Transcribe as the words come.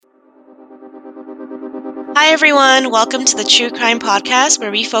Hi, everyone. Welcome to the True Crime Podcast, where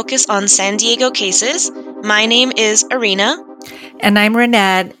we focus on San Diego cases. My name is Arena. And I'm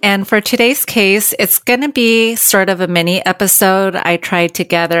Renette. And for today's case, it's going to be sort of a mini episode. I tried to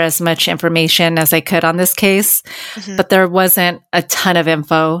gather as much information as I could on this case, but there wasn't a ton of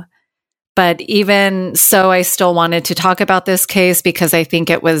info. But even so, I still wanted to talk about this case because I think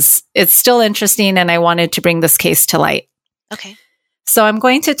it's still interesting and I wanted to bring this case to light. Okay. So I'm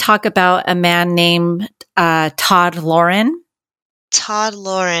going to talk about a man named Todd Loren. Todd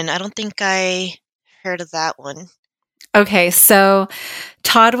Loren. I don't think I heard of that one. Okay, so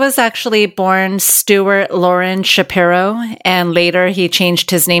Todd was actually born Stuart Loren Shapiro, and later he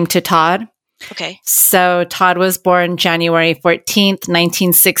changed his name to Todd. Okay. So Todd was born January 14th,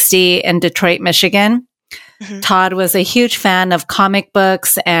 1960 in Detroit, Michigan. Todd was a huge fan of comic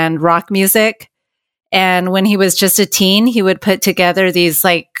books and rock music. And when he was just a teen, he would put together these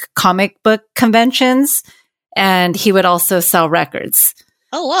like comic book conventions, and he would also sell records.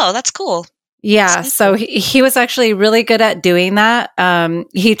 Oh, wow. That's cool. Yeah. So he was actually really good at doing that.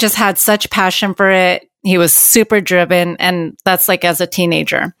 He just had such passion for it. He was super driven, and that's like as a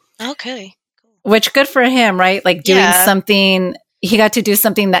teenager. Okay. Which good for him, right? Like doing something, he got to do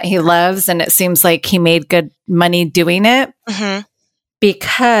something that he loves, and it seems like he made good money doing it.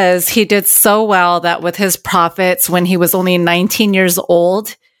 Because he did so well that with his profits, when he was only 19 years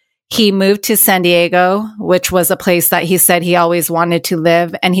old, he moved to San Diego, which was a place that he said he always wanted to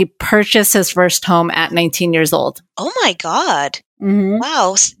live. And he purchased his first home at 19 years old. Oh my God.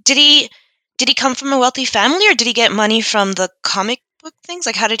 Wow. Did he come from a wealthy family, or did he get money from the comic book things?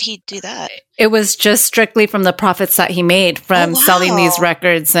 Like, how did he do that? It was just strictly from the profits that he made from selling these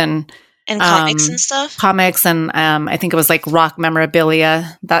records and comics and stuff? Comics and I think it was like rock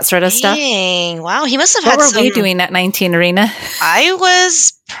memorabilia, that sort of stuff. Dang, wow. He must have What were we doing at 19, Arena? I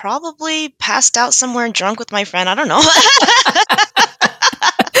was probably passed out somewhere and drunk with my friend. I don't know.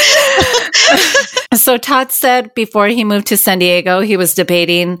 So Todd said before he moved to San Diego, he was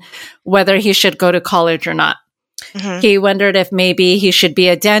debating whether he should go to college or not. He wondered if maybe he should be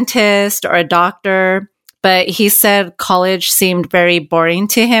a dentist or a doctor. But he said college seemed very boring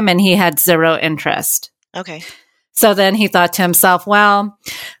to him and he had zero interest. Okay. So then he thought to himself, well,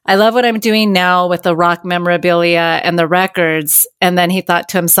 I love what I'm doing now with the rock memorabilia and the records. And then he thought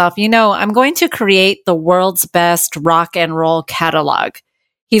to himself, I'm going to create the world's best rock and roll catalog.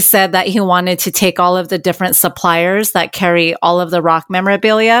 He said that he wanted to take all of the different suppliers that carry all of the rock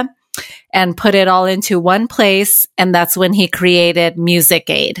memorabilia and put it all into one place. And that's when he created Music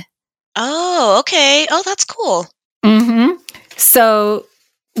Aid. Oh, okay. Oh, that's cool. So,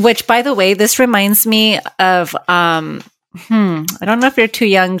 which, by the way, this reminds me of, I don't know if you're too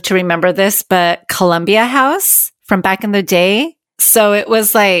young to remember this, but Columbia House from back in the day. So it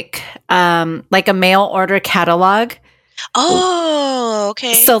was like a mail order catalog. Oh,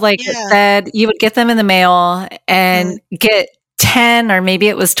 okay. So it said you would get them in the mail and get 10 or maybe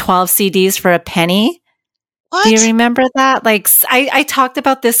it was 12 CDs for a penny. What? Do you remember that? Like, I talked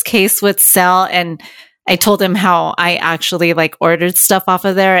about this case with Sal, and I told him how I actually ordered stuff off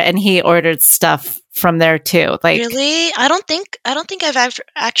of there, and he ordered stuff from there too. Really? I don't think I've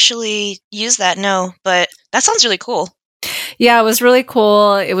actually used that. No, but that sounds really cool. Yeah, it was really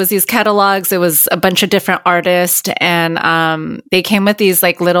cool. It was these catalogs. It was a bunch of different artists, and they came with these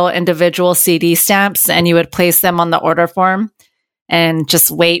little individual CD stamps, and you would place them on the order form and just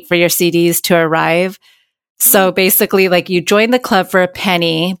wait for your CDs to arrive. So basically, you joined the club for a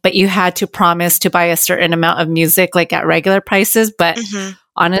penny, but you had to promise to buy a certain amount of music, at regular prices. But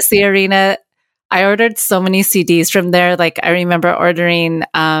honestly, Arena, I ordered so many CDs from there. I remember ordering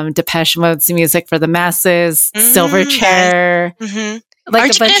Depeche Mode's Music for the Masses, Silverchair.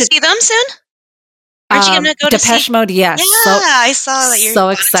 Aren't you going to see them soon? Aren't you going to go to Depeche Mode? Yes. Yeah, I saw that. You're so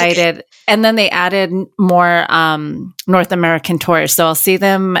excited. And then they added more North American tours. So I'll see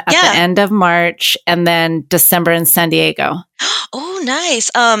them at the end of March and then December in San Diego. Oh, nice.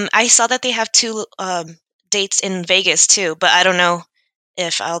 I saw that they have 2 dates in Vegas too, but I don't know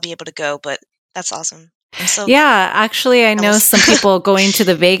if I'll be able to go, but that's awesome. Actually, I know some people going to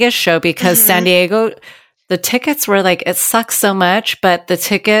the Vegas show because San Diego, the tickets were it sucks so much, but the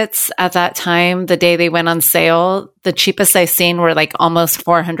tickets at that time, the day they went on sale, the cheapest I seen were almost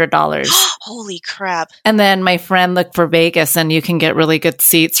 $400. Holy crap. And then my friend looked for Vegas, and you can get really good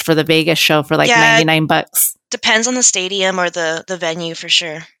seats for the Vegas show for $99. Depends on the stadium or the venue for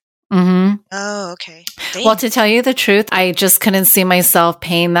sure. Oh, okay. Dang. Well, to tell you the truth, I just couldn't see myself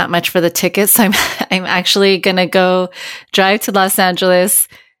paying that much for the tickets. So I'm actually going to go drive to Los Angeles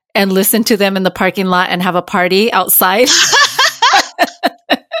and listen to them in the parking lot and have a party outside.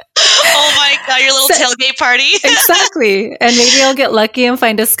 Oh my God, your little tailgate party. Exactly. And maybe I'll get lucky and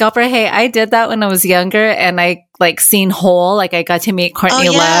find a scalper. Hey, I did that when I was younger and I like seen Hole. Like I got to meet Courtney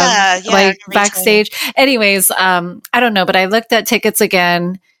Love like backstage. Anyways, I don't know, but I looked at tickets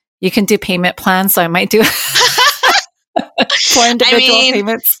again. You can do payment plans, so I might do 4 individual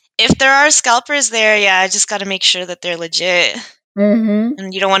payments. If there are scalpers there, I just got to make sure that they're legit. Mm-hmm.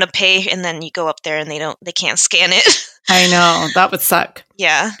 And you don't want to pay and then you go up there and they can't scan it. I know, that would suck.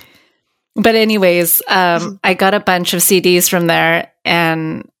 Yeah. But anyways, I got a bunch of CDs from there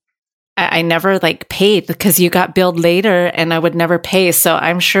and I never like paid because you got billed later and I would never pay. So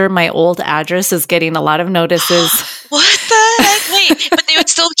I'm sure my old address is getting a lot of notices. What the heck? Wait, but they would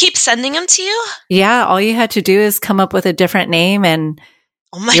still keep sending them to you? Yeah. All you had to do is come up with a different name and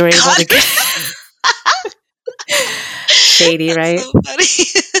you were able to get shady, right? So funny.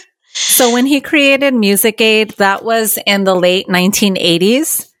 So when he created Music Aid, that was in the late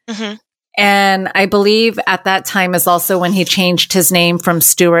 1980s. Mm-hmm. And I believe at that time is also when he changed his name from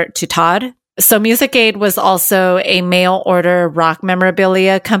Stewart to Todd. So Music Aid was also a mail order rock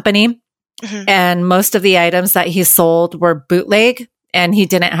memorabilia company. Mm-hmm. And most of the items that he sold were bootleg and he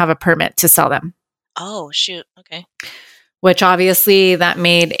didn't have a permit to sell them. Oh, shoot. Okay. Which obviously that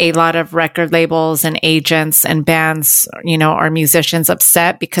made a lot of record labels and agents and bands, or musicians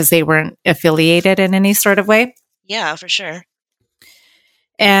upset because they weren't affiliated in any sort of way. Yeah, for sure.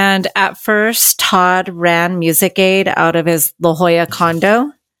 And at first, Todd ran Music Aid out of his La Jolla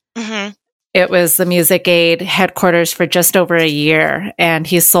condo. Mm-hmm. It was the Music Aid headquarters for just over a year. And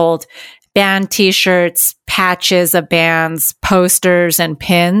he sold band t-shirts, patches of bands, posters, and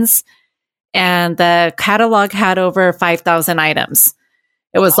pins. And the catalog had over 5,000 items.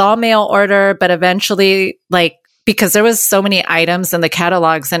 It was all mail order, but eventually, because there was so many items in the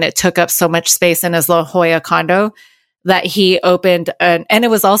catalogs and it took up so much space in his La Jolla condo, that he opened, and it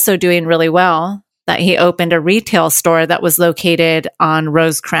was also doing really well, that he opened a retail store that was located on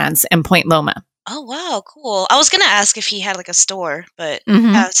Rosecrans in Point Loma. Oh, wow. Cool. I was going to ask if he had a store, but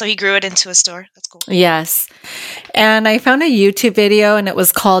so he grew it into a store. That's cool. Yes. And I found a YouTube video and it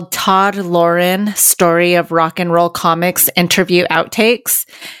was called Todd Loren, Story of Rock and Roll Comics Interview Outtakes.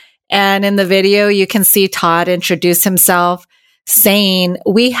 And in the video, you can see Todd introduce himself, saying,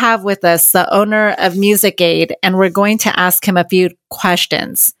 "We have with us the owner of Music Aid, and we're going to ask him a few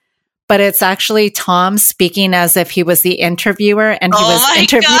questions." But it's actually Tom speaking as if he was the interviewer, and he was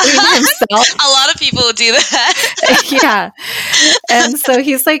interviewing himself. A lot of people do that. Yeah. And so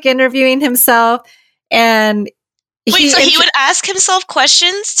he's interviewing himself, and wait, so he would ask himself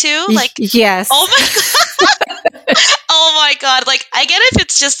questions too? Yes. Oh my God. Oh my God. I get if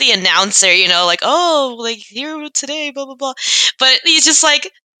it's just the announcer, here today, blah, blah, blah. But he's just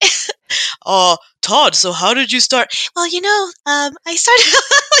oh, Todd, so how did you start? Well, I started,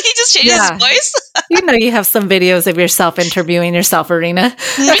 he just changed his voice. You have some videos of yourself interviewing yourself, Arena.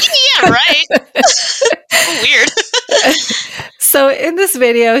 Yeah, right. Weird. So in this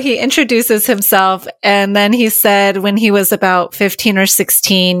video, he introduces himself, and then he said when he was about 15 or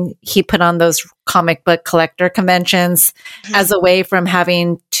 16, he put on those comic book collector conventions as a way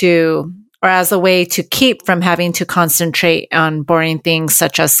to keep from having to concentrate on boring things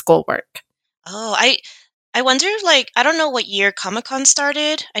such as schoolwork. Oh, I wonder, I don't know what year Comic-Con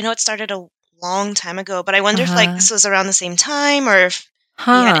started. I know it started a long time ago, but I wonder if this was around the same time or if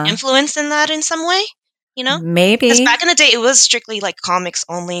he had an influence in that in some way. Maybe. Because back in the day, it was strictly comics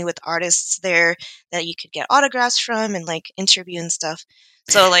only with artists there that you could get autographs from and interview and stuff.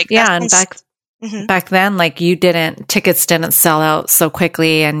 So and back then, tickets didn't sell out so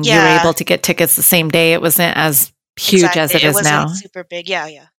quickly, and you were able to get tickets the same day. It wasn't as huge as it is now. Super big. Yeah.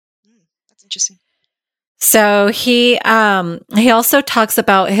 That's interesting. So he also talks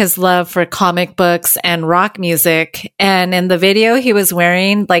about his love for comic books and rock music. And in the video, he was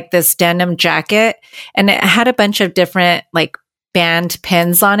wearing this denim jacket, and it had a bunch of different band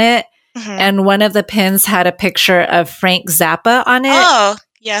pins on it. Mm-hmm. And one of the pins had a picture of Frank Zappa on it. Oh,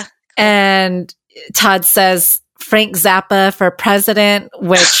 yeah. And Todd says Frank Zappa for president,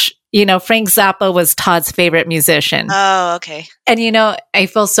 which Frank Zappa was Todd's favorite musician. Oh, okay. And I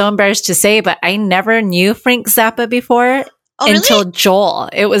feel so embarrassed to say, but I never knew Frank Zappa before until really? Joel.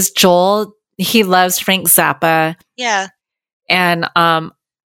 It was Joel. He loves Frank Zappa. Yeah. And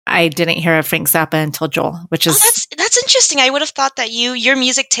I didn't hear of Frank Zappa until Joel, which is that's interesting. I would have thought that your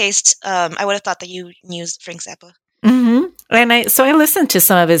music taste. I would have thought that you knew Frank Zappa. Mm-hmm. And I listened to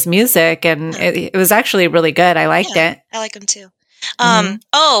some of his music, and it was actually really good. I liked it. I like him too.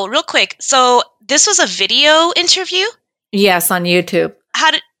 Oh, real quick. So this was a video interview? Yes, on YouTube.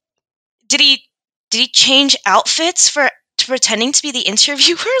 Did he change outfits pretending to be the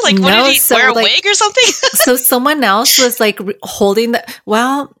interviewer? Like, what No, did he so, wear a like- wig or something? So someone else was like holding the,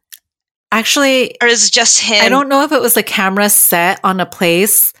 well, actually, Or is it just him? I don't know if it was a camera set on a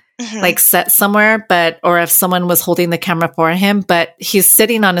place, Mhm. like set somewhere, or if someone was holding the camera for him, but he's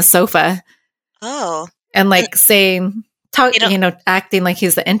sitting on a sofa Oh. and like saying, acting like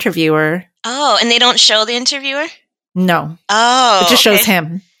he's the interviewer. Oh, and they don't show the interviewer? No, Oh. it just shows okay.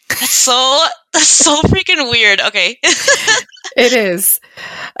 him. That's so freaking weird. Okay. It is.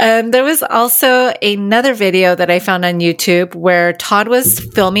 There was also another video that I found on YouTube where Todd was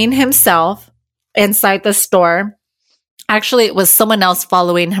filming himself inside the store. Actually, it was someone else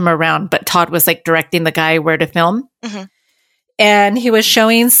following him around, but Todd was like directing the guy where to film. Mhm. And he was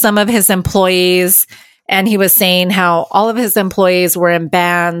showing some of his employees, and he was saying how all of his employees were in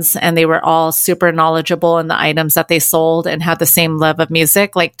bands and they were all super knowledgeable in the items that they sold and had the same love of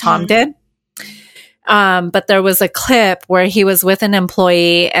music like Tom did. But there was a clip where he was with an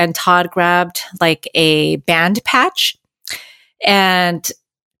employee and Todd grabbed like a band patch, and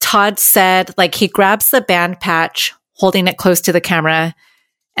Todd said, like, he grabs the band patch, holding it close to the camera.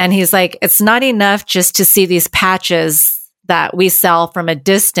 And he's like, it's not enough just to see these patches that we sell from a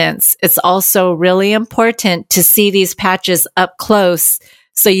distance. It's also really important to see these patches up close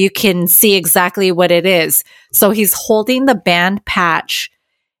so you can see exactly what it is. So he's holding the band patch,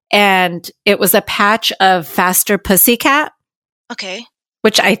 and it was a patch of Faster Pussycat, Okay.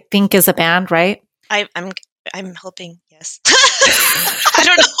 which I think is a band, right? I'm hoping, yes. I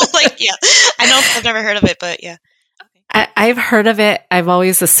don't know. Like, yeah. I know I've never heard of it, but yeah. I've heard of it. I've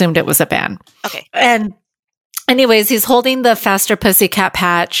always assumed it was a band. Okay. And anyways, he's holding the Faster Pussycat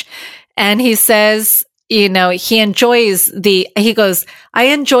patch, and he says, he goes, I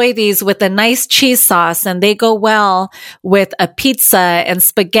enjoy these with a nice cheese sauce, and they go well with a pizza and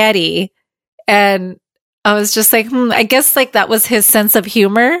spaghetti. And I was just like, I guess like that was his sense of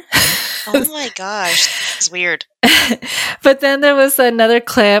humor. Oh my gosh. This is weird. But then there was another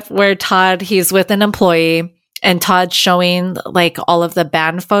clip where he's with an employee, and Todd's showing like all of the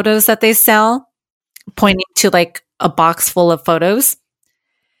band photos that they sell, pointing to like a box full of photos.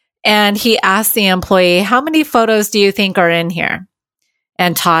 And he asked the employee, how many photos do you think are in here?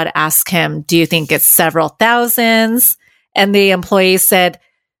 And Todd asked him, do you think it's several thousands? And the employee said,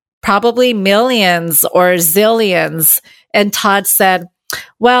 probably millions or zillions. And Todd said,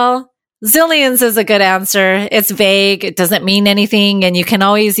 well, zillions is a good answer. It's vague. It doesn't mean anything. And you can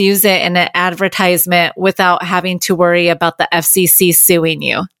always use it in an advertisement without having to worry about the FCC suing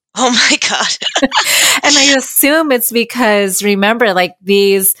you. Oh my God. And I assume it's because, remember, like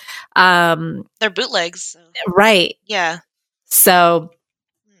these, they're bootlegs. So. Right. Yeah. So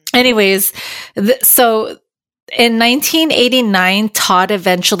anyways, so in 1989, Todd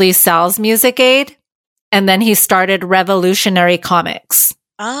eventually sells Music Aid, and then he started Revolutionary Comics.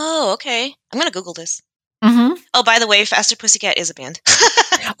 Oh, okay. I'm going to Google this. Mm-hmm. Oh, by the way, Faster Pussycat is a band.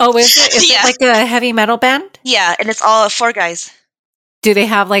 Oh, is it? Is it like a heavy metal band? Yeah, and it's all 4 guys. Do they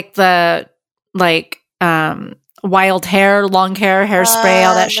have like the wild hair, long hair, hairspray,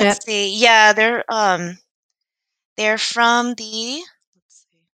 all that shit? Let's see. Yeah, they're from the. Let's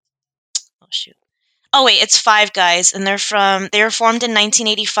see. Oh shoot. Oh wait, it's 5 guys, and they were formed in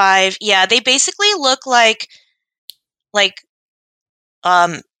 1985. Yeah, they basically look like hair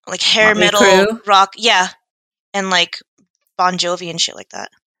Motley metal Crue? rock. Yeah, and like Bon Jovi and shit like that.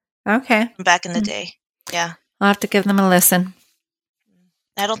 Okay. From back in the day. Yeah. I'll have to give them a listen.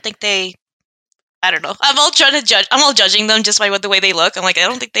 I don't think I don't know. I'm all judging them just by the way they look. I'm like, I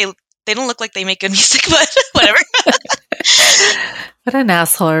don't think they don't look like they make good music, but whatever. What an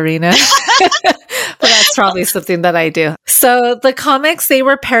asshole, Arena. But that's probably something that I do. So the comics, they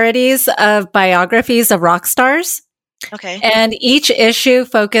were parodies of biographies of rock stars. Okay. And each issue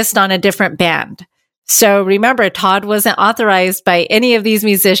focused on a different band. So remember, Todd wasn't authorized by any of these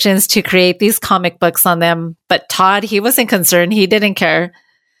musicians to create these comic books on them. But Todd, he wasn't concerned. He didn't care.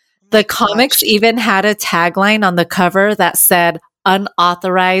 The comics even had a tagline on the cover that said,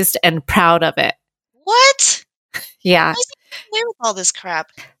 unauthorized and proud of it. What? Yeah. Why is he aware with all this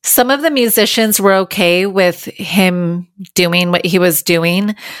crap? Some of the musicians were okay with him doing what he was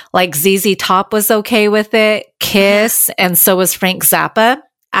doing. Like ZZ Top was okay with it, Kiss, and so was Frank Zappa.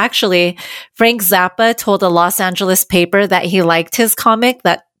 Actually, Frank Zappa told a Los Angeles paper that he liked his comic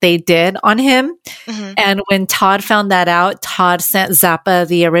that they did on him. Mm-hmm. And when Todd found that out, Todd sent Zappa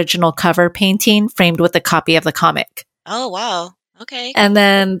the original cover painting framed with a copy of the comic. Oh, wow. Okay. And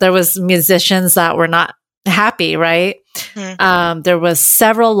then there was musicians that were not happy, right? Mm-hmm. There was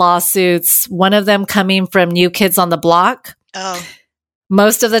several lawsuits, one of them coming from New Kids on the Block. Oh.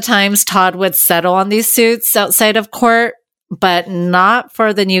 Most of the times Todd would settle on these suits outside of court. but not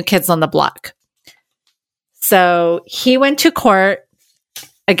for the New Kids on the Block. So he went to court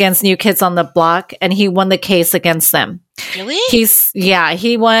against New Kids on the Block, and he won the case against them. Really?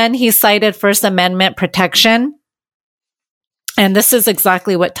 He won. He cited First Amendment protection. And this is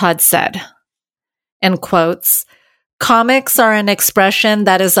exactly what Todd said, in quotes. Comics are an expression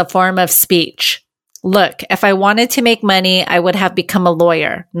that is a form of speech. Look, if I wanted to make money, I would have become a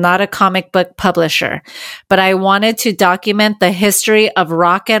lawyer, not a comic book publisher. But I wanted to document the history of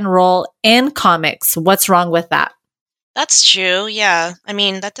rock and roll in comics. What's wrong with that? That's true. Yeah. I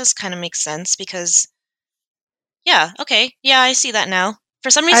mean, that does kind of make sense because, yeah, okay. Yeah, I see that now. For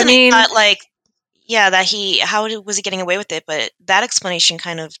some reason, I thought, like, yeah, how was he getting away with it? But that explanation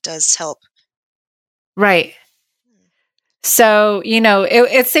kind of does help. Right. So,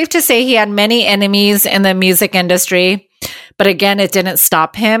 it's safe to say he had many enemies in the music industry, but again, it didn't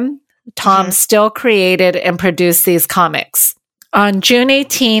stop him. Tom still created and produced these comics. On June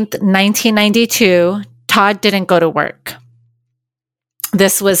 18th, 1992, Todd didn't go to work.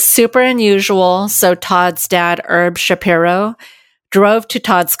 This was super unusual, so Todd's dad, Herb Shapiro, drove to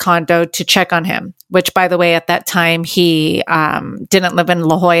Todd's condo to check on him, which, by the way, at that time, he didn't live in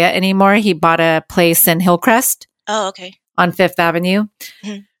La Jolla anymore. He bought a place in Hillcrest. Oh, okay. On Fifth Avenue.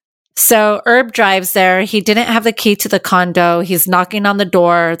 So Herb drives there. He didn't have the key to the condo. He's knocking on the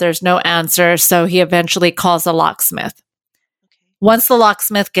door. There's no answer. So he eventually calls a locksmith. Once the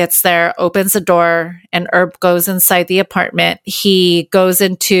locksmith gets there, opens the door, and Herb goes inside the apartment, he goes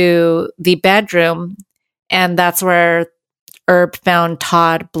into the bedroom, and that's where Herb found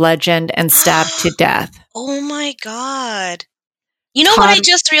Todd bludgeoned and stabbed to death. Oh my God. You know what I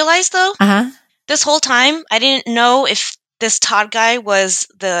just realized, though? This whole time, I didn't know if this Todd guy was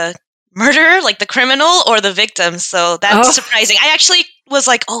the murderer, like the criminal, or the victim. So that's surprising. I actually was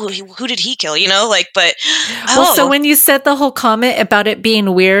like, oh, who did he kill? But so when you said the whole comment about it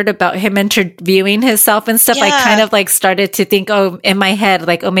being weird about him interviewing himself and stuff, I kind of like started to think, in my head,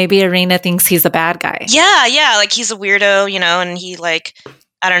 like, maybe Irina thinks he's a bad guy. Yeah, like he's a weirdo, and he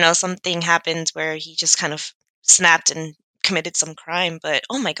I don't know, something happened where he just kind of snapped and committed some crime. But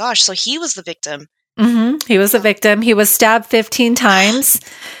oh my gosh, so he was the victim. He was a victim. He was stabbed 15 times.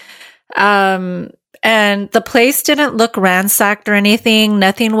 And the place didn't look ransacked or anything.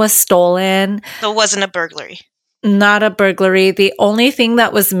 Nothing was stolen. So it wasn't a burglary. Not a burglary. The only thing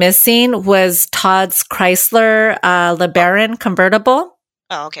that was missing was Todd's Chrysler LeBaron convertible.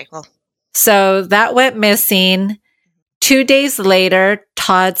 Oh, okay. Well, so that went missing. 2 days later,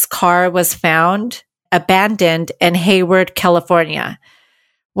 Todd's car was found abandoned in Hayward, California,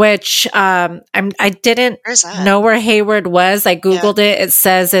 which I didn't know where Hayward was. I Googled it. It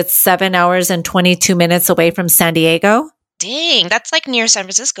says it's 7 hours and 22 minutes away from San Diego. Dang, that's like near San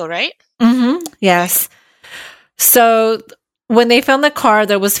Francisco, right? Yes. So when they found the car,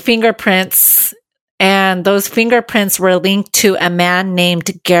 there was fingerprints, and those fingerprints were linked to a man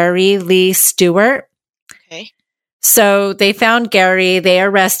named Gary Lee Stewart. Okay. So they found Gary, they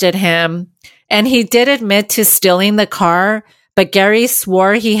arrested him, and he did admit to stealing the car, but Gary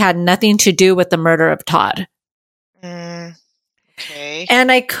swore he had nothing to do with the murder of Todd. Okay.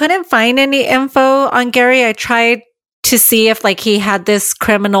 And I couldn't find any info on Gary. I tried to see if he had this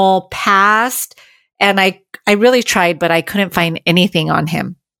criminal past, and I really tried, but I couldn't find anything on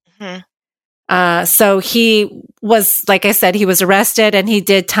him. So he was, like I said, he was arrested, and he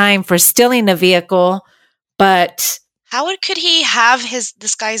did time for stealing a vehicle, but how could he have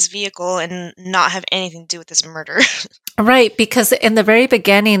this guy's vehicle and not have anything to do with this murder? Right, because in the very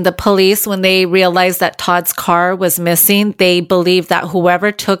beginning, the police, when they realized that Todd's car was missing, they believed that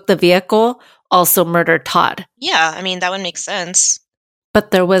whoever took the vehicle also murdered Todd. Yeah, I mean, that would make sense.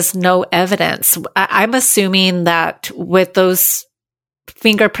 But there was no evidence. I'm assuming that with those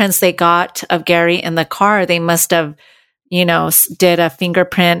fingerprints they got of Gary in the car, they must have, did a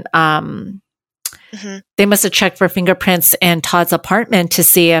fingerprint. They must have checked for fingerprints in Todd's apartment to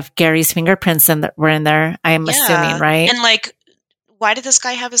see if Gary's fingerprints were in there. I'm assuming, right? And why did this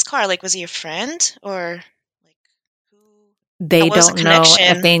guy have his car? Was he a friend or who? They don't know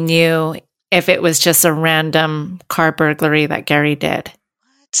if they knew if it was just a random car burglary that Gary did.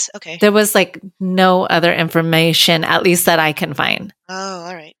 What? Okay. There was no other information, at least that I can find. Oh,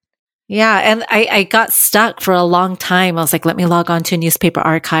 all right. Yeah, and I got stuck for a long time. I was like, let me log on to newspaper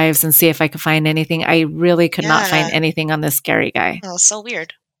archives and see if I could find anything. I really could not find anything on this Gary guy. Oh, so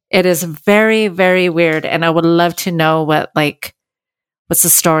weird. It is very, very weird, and I would love to know what's the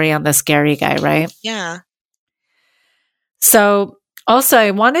story on this Gary guy, right? Yeah. So, also,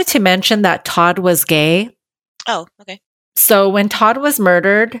 I wanted to mention that Todd was gay. Oh, okay. So when Todd was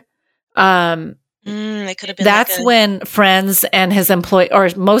murdered, It could have been That's when friends and his or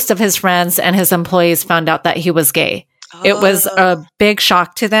most of his friends and his employees found out that he was gay. It was a big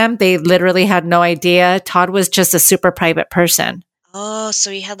shock to them. They literally had no idea. Todd was just a super private person. Oh, so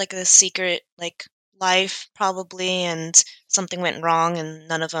he had like a secret like life probably, and something went wrong, and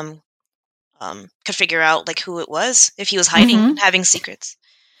none of them could figure out like who it was if he was hiding and having secrets.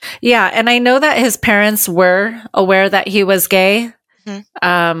 Yeah, and I know that his parents were aware that he was gay.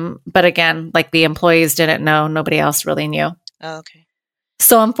 But again, like the employees didn't know. Nobody else really knew. Oh, okay.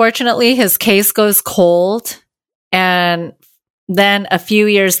 So unfortunately, his case goes cold. And then a few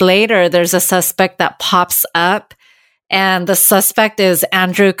years later, there's a suspect that pops up. And the suspect is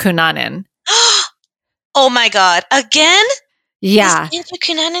Andrew Cunanan. Oh my God. Again? Yeah. This Andrew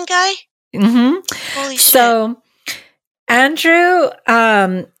Cunanan guy? Holy shit. So Andrew,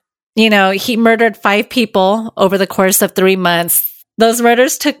 he murdered 5 people over the course of 3 months. Those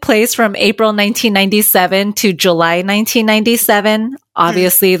murders took place from April 1997 to July 1997.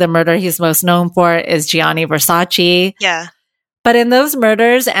 Obviously, the murder he's most known for is Gianni Versace. Yeah. But in those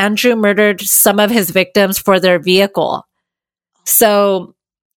murders, Andrew murdered some of his victims for their vehicle. So,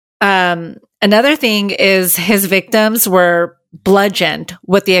 another thing is his victims were bludgeoned,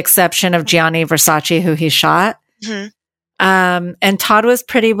 with the exception of Gianni Versace, who he shot. And Todd was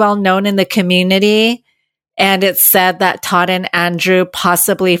pretty well known in the community. And it's said that Todd and Andrew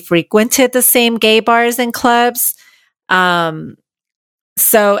possibly frequented the same gay bars and clubs.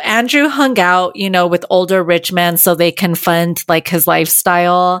 So Andrew hung out, with older rich men so they can fund like his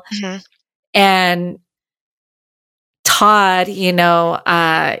lifestyle. And Todd,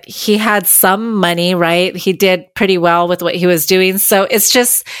 he had some money, right? He did pretty well with what he was doing. So it's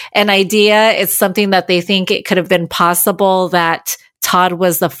just an idea. It's something that they think it could have been possible that Todd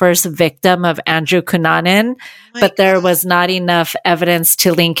was the first victim of Andrew Cunanan, but there was not enough evidence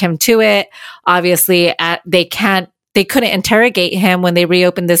to link him to it. Obviously, they couldn't interrogate him when they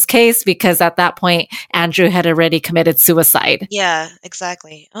reopened this case because at that point, Andrew had already committed suicide. Yeah,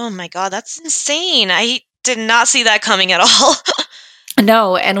 exactly. Oh my God, that's insane. I did not see that coming at all.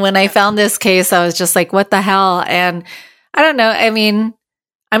 No, and when I found this case, I was just like, what the hell? And I don't know. I mean,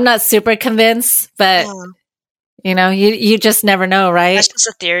 I'm not super convinced, but... you just never know, right? That's just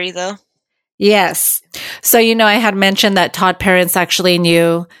a theory, though. Yes. So, I had mentioned that Todd parents actually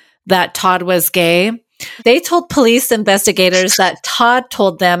knew that Todd was gay. They told police investigators that Todd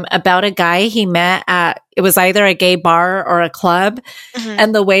told them about a guy he met at, it was either a gay bar or a club.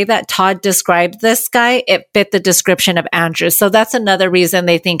 And the way that Todd described this guy, it fit the description of Andrew. So that's another reason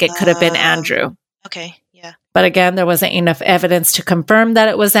they think it could have been Andrew. Okay, yeah. But again, there wasn't enough evidence to confirm that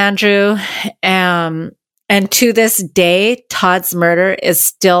it was Andrew. And to this day, Todd's murder is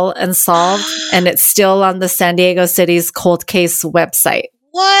still unsolved, and it's still on the San Diego City's cold case website.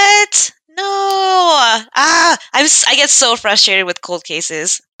 What? No. I get so frustrated with cold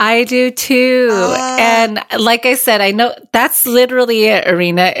cases. I do too. And like I said, I know that's literally it,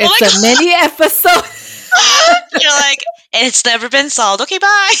 Arena. It's a mini episode. You're like, it's never been solved. Okay,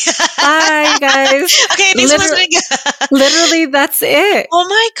 bye. Bye, guys. Okay, thanks for listening. Literally, that's it. Oh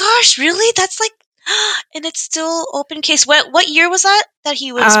my gosh, really? That's like... And it's still open case. What year was that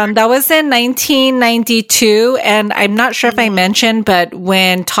he was? That was in 1992, and I'm not sure if I mentioned, but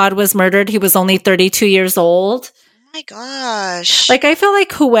when Todd was murdered, he was only 32 years old. Oh my gosh! Like I feel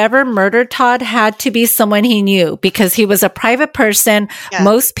like whoever murdered Todd had to be someone he knew because he was a private person. Yeah.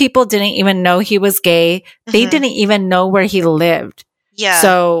 Most people didn't even know he was gay. They didn't even know where he lived. Yeah.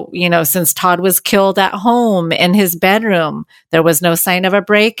 So, since Todd was killed at home in his bedroom, there was no sign of a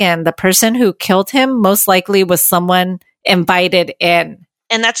break-in. The person who killed him most likely was someone invited in.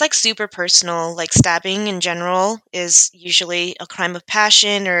 And that's like super personal. Like stabbing in general is usually a crime of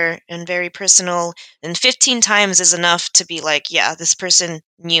passion and very personal. And 15 times is enough to be like, yeah, this person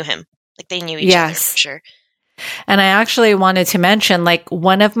knew him. Like they knew each other for sure. And I actually wanted to mention, like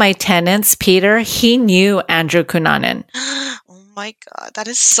one of my tenants, Peter, he knew Andrew Cunanan. Oh my God, that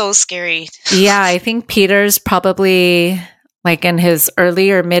is so scary. Yeah, I think Peter's probably like in his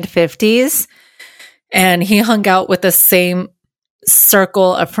early or mid 50s. And he hung out with the same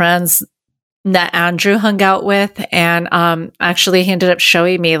circle of friends that Andrew hung out with. And actually, he ended up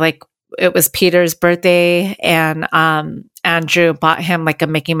showing me like it was Peter's birthday and Andrew bought him like a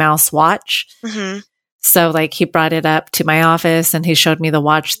Mickey Mouse watch. So like he brought it up to my office and he showed me the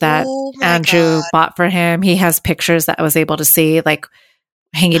watch that Andrew bought for him. He has pictures that I was able to see like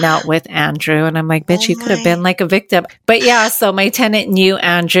hanging out with Andrew. And I'm like, bitch, you could have been like a victim. But yeah, so my tenant knew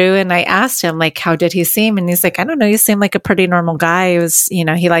Andrew and I asked him like, how did he seem? And he's like, I don't know. He seemed like a pretty normal guy. He was,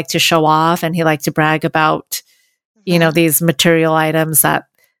 he liked to show off and he liked to brag about, these material items that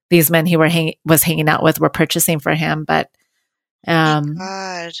these men he was hanging out with were purchasing for him. But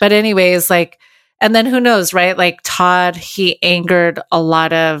God. but anyways, like, and then who knows, right? Like Todd, he angered a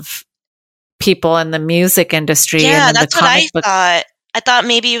lot of people in the music industry and Yeah, in the that's what I comic book. thought. I thought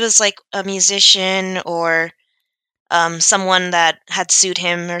maybe it was like a musician or someone that had sued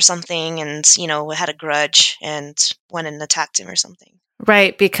him or something and, had a grudge and went and attacked him or something.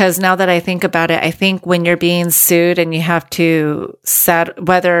 Right, because now that I think about it, I think when you're being sued and you have to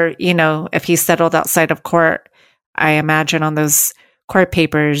whether, if he settled outside of court, I imagine on those court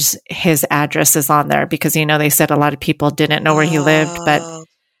papers, his address is on there because, they said a lot of people didn't know where he lived, but,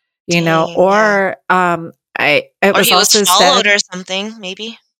 dang, or, it was he was also followed said, or something,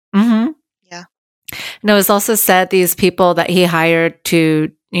 maybe. Mm-hmm. Yeah. No, it was also said these people that he hired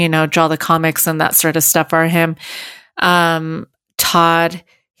to, draw the comics and that sort of stuff for him, Todd,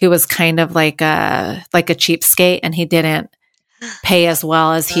 who was kind of like a cheapskate, and he didn't pay as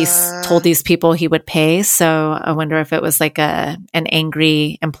well as he told these people he would pay. So I wonder if it was like an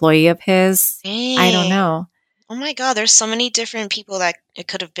angry employee of his. Dang. I don't know. Oh my God, there's so many different people that it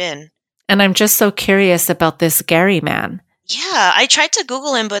could have been. And I'm just so curious about this Gary man. Yeah, I tried to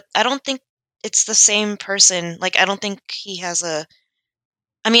Google him, but I don't think it's the same person. Like, I don't think he has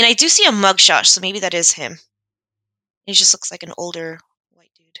I do see a mugshot, so maybe that is him. He just looks like an older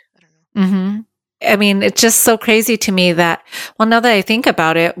white dude. I don't know. Mm-hmm. I mean, it's just so crazy to me that, well, now that I think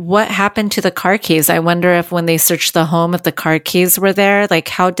about it, what happened to the car keys? I wonder if when they searched the home, if the car keys were there, like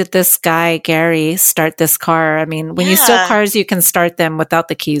how did this guy, Gary, start this car? I mean, when you steal cars, you can start them without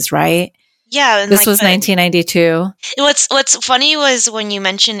the keys, right? Yeah. And this was 1992. What's funny was when you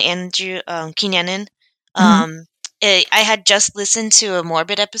mentioned Andrew Kinyanin, I had just listened to a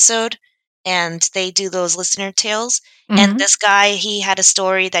Morbid episode, and they do those listener tales. And this guy, he had a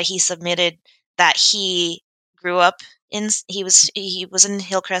story that he submitted that he grew up in. He was in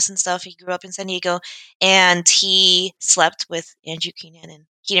Hillcrest and stuff. He grew up in San Diego, and he slept with Andrew Kinyanin.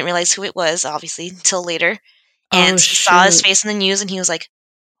 He didn't realize who it was, obviously, until later. And he saw his face in the news, and he was like,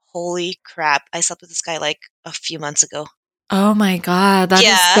 "Holy crap! I slept with this guy like a few months ago." Oh my God, that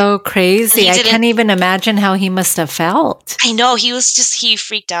is so crazy. I can't even imagine how he must have felt. I know, he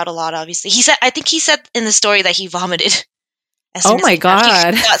freaked out a lot, obviously. I think he said in the story that he vomited. Oh my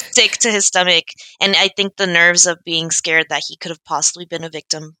God. He got sick to his stomach. And I think the nerves of being scared that he could have possibly been a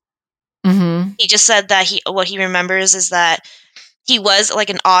victim. Mm-hmm. He just said that what he remembers is that he was like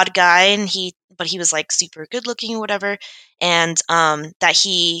an odd guy, but he was like super good looking or whatever, and that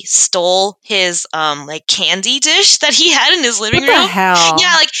he stole his like candy dish that he had in his living room. What the hell?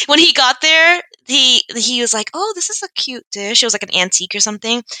 Yeah, like when he got there, he was like, "Oh, this is a cute dish." It was like an antique or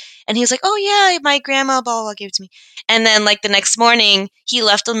something, and he was like, "Oh yeah, my grandma blah blah gave it to me." And then like the next morning, he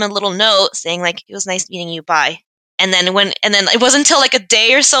left him a little note saying like, "It was nice meeting you, bye." And then it wasn't until like a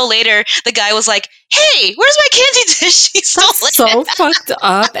day or so later, the guy was like, "Hey, where's my candy dish?" He stole it. So fucked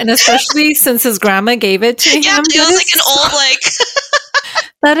up, and especially since his grandma gave it to him. Yeah, it was like an old like.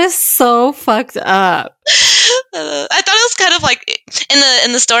 That is so fucked up. I thought it was kind of like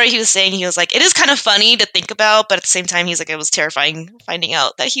in the story he was saying, he was like, it is kind of funny to think about, but at the same time, he's like, it was terrifying finding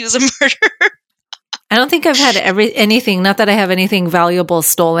out that he was a murderer. I don't think I've had anything. Not that I have anything valuable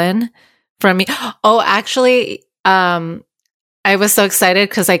stolen from me. Oh, actually. I was so excited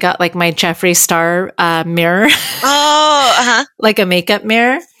because I got like my Jeffree Star mirror. Oh, like a makeup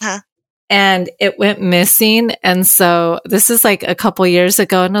mirror. And it went missing. And so this is like a couple years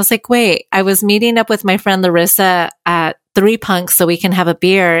ago. And I was like, wait, I was meeting up with my friend Larissa at Three Punks so we can have a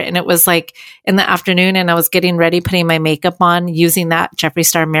beer. And it was like in the afternoon, and I was getting ready, putting my makeup on, using that Jeffree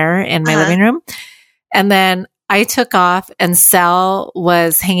Star mirror in my living room. And then I took off, and Sal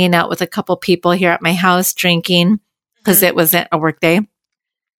was hanging out with a couple people here at my house drinking because it wasn't a work day.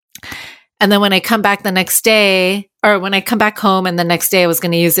 And then when I come back the next day, or when I come back home and the next day I was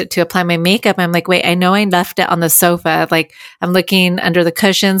going to use it to apply my makeup, I'm like, wait, I know I left it on the sofa. Like I'm looking under the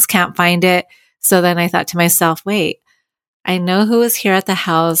cushions, can't find it. So then I thought to myself, wait, I know who was here at the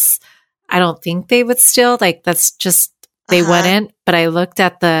house. I don't think they would steal. Like that's just, they wouldn't. But I looked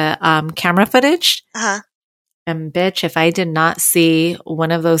at the camera footage. And bitch, if I did not see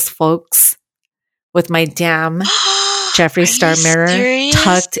one of those folks with my damn Jeffree Star mirror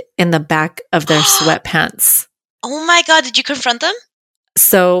tucked in the back of their sweatpants. Oh my God, did you confront them?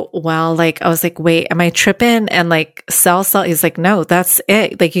 So, well, like, I was like, wait, am I tripping? And like, Sal, he's like, no, that's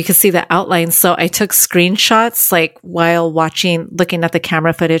it. Like, you can see the outline. So I took screenshots, like, while looking at the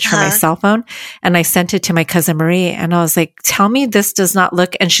camera footage from my cell phone. And I sent it to my cousin Marie. And I was like, tell me this does not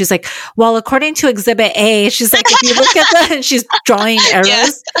look. And she's like, well, according to Exhibit A, she's like, if you look at that, and she's drawing arrows.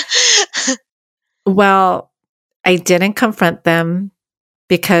 Yes. Well, I didn't confront them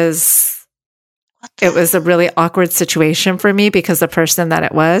because it was a really awkward situation for me because the person that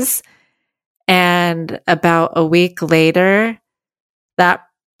it was. And about a week later, that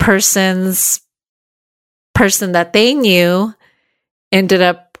person that they knew ended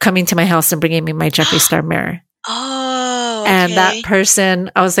up coming to my house and bringing me my Jeffree Star mirror. Oh, okay. And that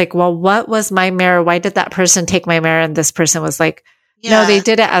person, I was like, well, what was my mirror? Why did that person take my mirror? And this person was like, no, they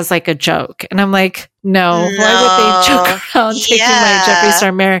did it as like a joke. And I'm like, no. Why would they joke around taking my Jeffree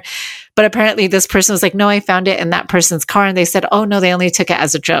Star mirror? But apparently this person was like, no, I found it in that person's car. And they said, oh no, they only took it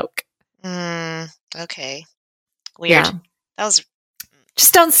as a joke. Okay. Weird. Yeah. That was...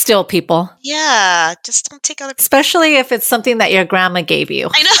 Just don't steal, people. Yeah. Just don't take other... Especially if it's something that your grandma gave you.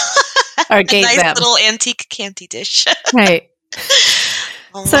 I know. Or gave nice them. Little antique candy dish. Right.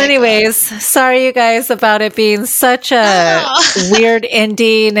 So anyways, sorry you guys about it being such a weird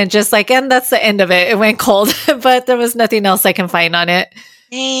ending and just like, and that's the end of it. It went cold, but there was nothing else I can find on it.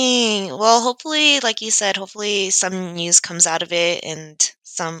 Dang. Well, hopefully, like you said, hopefully some news comes out of it, and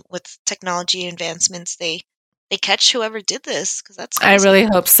some with technology advancements, they catch whoever did this, because that's crazy. I really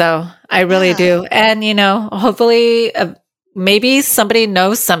hope so. I really do. And, hopefully maybe somebody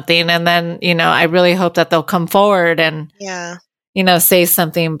knows something, and then, I really hope that they'll come forward and, say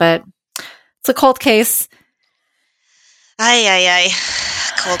something, but it's a cold case. Ay.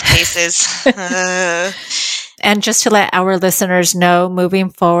 Cold cases. And just to let our listeners know,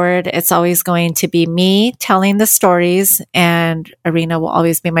 moving forward, it's always going to be me telling the stories, and Arena will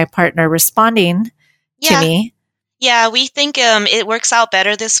always be my partner responding to me. Yeah, we think it works out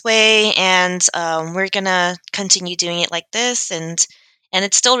better this way, and we're going to continue doing it like this, and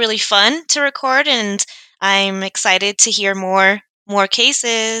it's still really fun to record, and I'm excited to hear more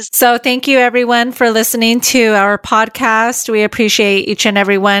cases. So thank you everyone for listening to our podcast. We appreciate each and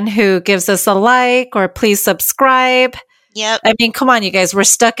everyone who gives us a like, or please subscribe. Yep. I mean, come on, you guys, we're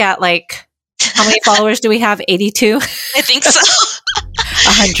stuck at like, how many followers do we have? 82? I think so.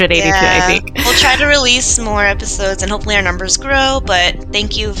 182, I think. We'll try to release more episodes and hopefully our numbers grow, but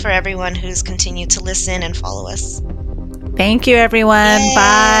thank you for everyone who's continued to listen and follow us. Thank you, everyone. Yay.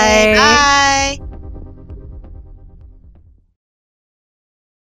 Bye. Bye.